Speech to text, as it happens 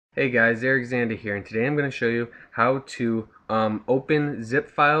Hey guys, Eric Zanda here, and today I'm going to show you how to open zip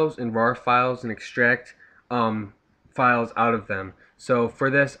files and RAR files and extract files out of them. So for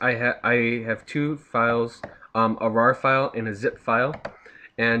this, I have two files, a RAR file and a zip file.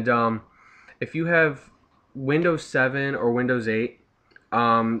 And if you have Windows 7 or Windows 8,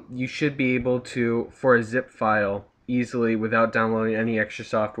 you should be able to, for a zip file, easily without downloading any extra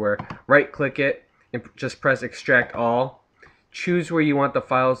software, right-click it and just press Extract All. Choose where you want the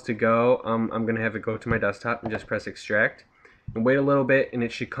files to go. I'm going to have it go to my desktop and just press extract and wait a little bit and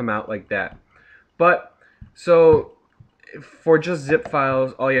it should come out like that. But so for just zip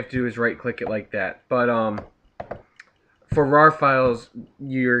files, all you have to do is right click it like that. But for RAR files,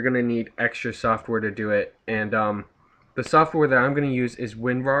 you're going to need extra software to do it. And the software that I'm going to use is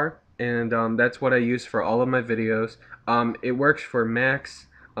WinRAR, and that's what I use for all of my videos. It works for Macs,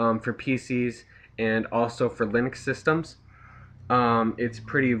 for PCs, and also for Linux systems. It's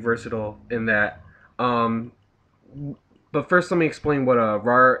pretty versatile in that. But first, let me explain what a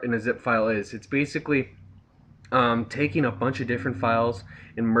RAR and a zip file is. It's basically taking a bunch of different files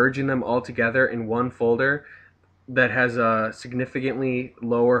and merging them all together in one folder that has a significantly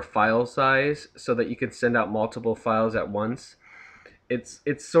lower file size so that you can send out multiple files at once. It's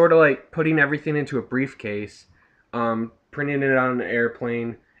sort of like putting everything into a briefcase, printing it on an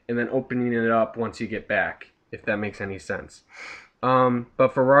airplane, and then opening it up once you get back, if that makes any sense.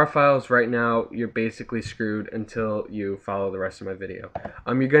 But for RAR files right now, you're basically screwed until you follow the rest of my video.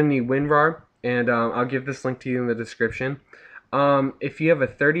 You're going to need WinRAR, and I'll give this link to you in the description. If you have a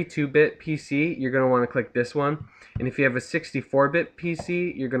 32-bit PC, you're going to want to click this one. And if you have a 64-bit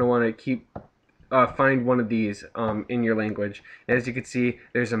PC, you're going to want to find one of these in your language. As you can see,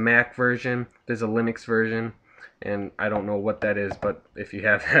 there's a Mac version, there's a Linux version, and I don't know what that is, but if you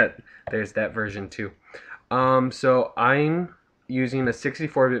have that, there's that version too. So I'm using a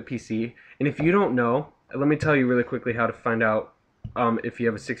 64-bit PC, and if you don't know, let me tell you really quickly how to find out if you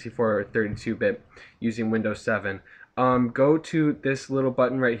have a 64 or 32-bit using Windows 7. Go to this little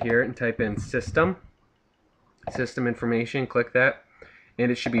button right here and type in system information, click that, and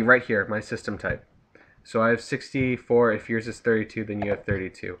it should be right here, my system type. So I have 64. If yours is 32, then you have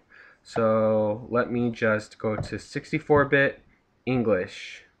 32. So let me just go to 64-bit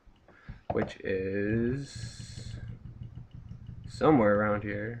English, which is somewhere around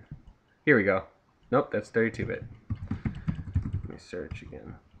here. Here we go. Nope, that's 32-bit. Let me search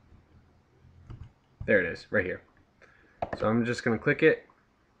again. There it is, right here. So I'm just going to click it,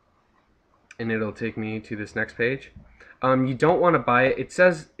 and it'll take me to this next page. You don't want to buy it. It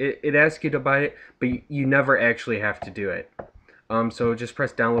says it asks you to buy it, but you never actually have to do it. So just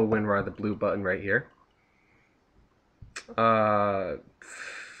press download WinRAR, the blue button right here.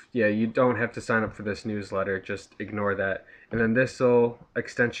 Yeah, you don't have to sign up for this newsletter. Just ignore that. And then this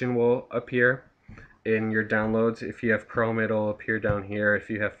extension will appear in your downloads. If you have Chrome, it'll appear down here. If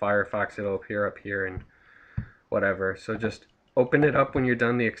you have Firefox, it'll appear up here and whatever. So just open it up when you're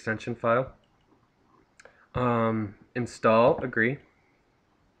done the extension file. Install, agree.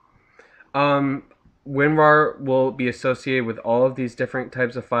 WinRAR will be associated with all of these different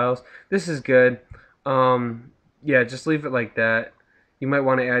types of files. This is good. Yeah, just leave it like that. You might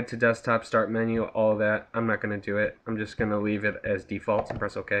want to add to desktop, start menu, all of that. I'm not going to do it. I'm just going to leave it as default and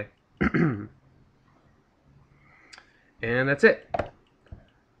press OK. And that's it.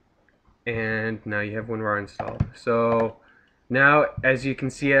 And now you have WinRAR installed. So now, as you can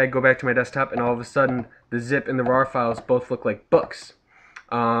see, I go back to my desktop, and all of a sudden, the zip and the RAR files both look like books.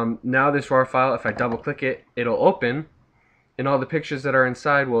 Now this RAR file, if I double-click it, it'll open, and all the pictures that are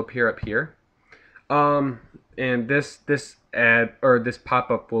inside will appear up here. And this ad or this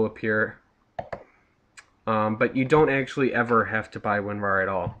pop-up will appear, but you don't actually ever have to buy WinRAR at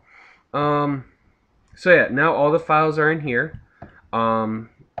all. So yeah, now all the files are in here.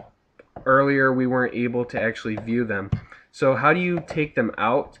 Earlier we weren't able to actually view them. So how do you take them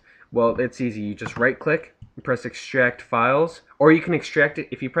out? Well, it's easy. You just right-click and press Extract Files, or you can extract it.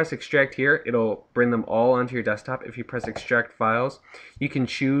 If you press Extract here, it'll bring them all onto your desktop. If you press Extract Files, you can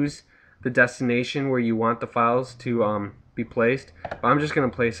choose the destination where you want the files to be placed. But I'm just going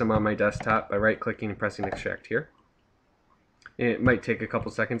to place them on my desktop by right-clicking and pressing Extract here. It might take a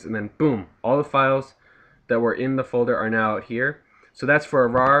couple seconds, and then boom, all the files that were in the folder are now out here. So that's for a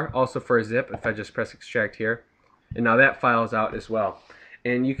RAR, also for a zip, if I just press Extract here. And now that file is out as well.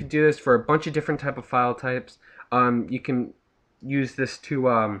 And you can do this for a bunch of different type of file types. You can use this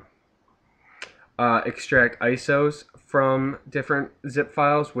to extract ISOs from different zip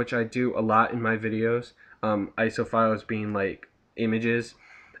files, which I do a lot in my videos. ISO files being like images.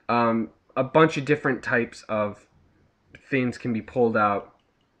 A bunch of different types of things can be pulled out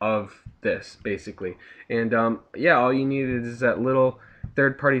of this basically. And yeah, all you need is that little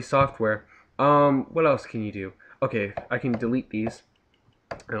third-party software. What else can you do? Okay, I can delete these.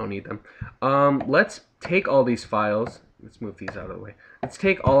 I don't need them. Let's take all these files. Let's move these out of the way. Let's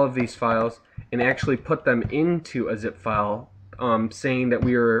take all of these files and actually put them into a zip file, saying that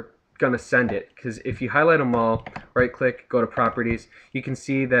we are going to send it. Because if you highlight them all, right click, go to properties, you can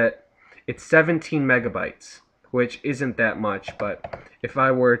see that it's 17 megabytes, which isn't that much. But if I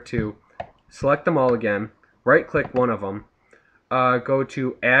were to select them all again, right click one of them, go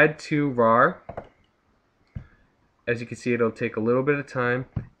to add to RAR. As you can see, it'll take a little bit of time,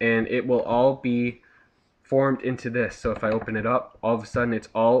 and it will all be formed into this. So if I open it up, all of a sudden it's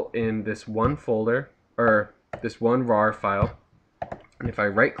all in this one folder, or this one RAR file. And if I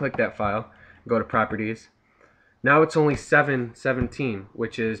right click that file, go to properties, now it's only 717,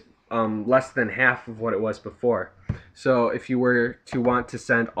 which is less than half of what it was before. So if you were to want to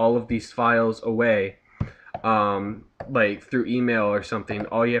send all of these files away, like through email or something,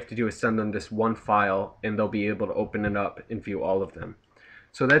 all you have to do is send them this one file, and they'll be able to open it up and view all of them.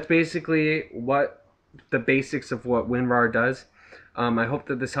 So that's basically what the basics of what WinRAR does. I hope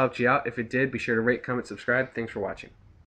that this helped you out. If it did, be sure to rate, comment, subscribe. Thanks for watching.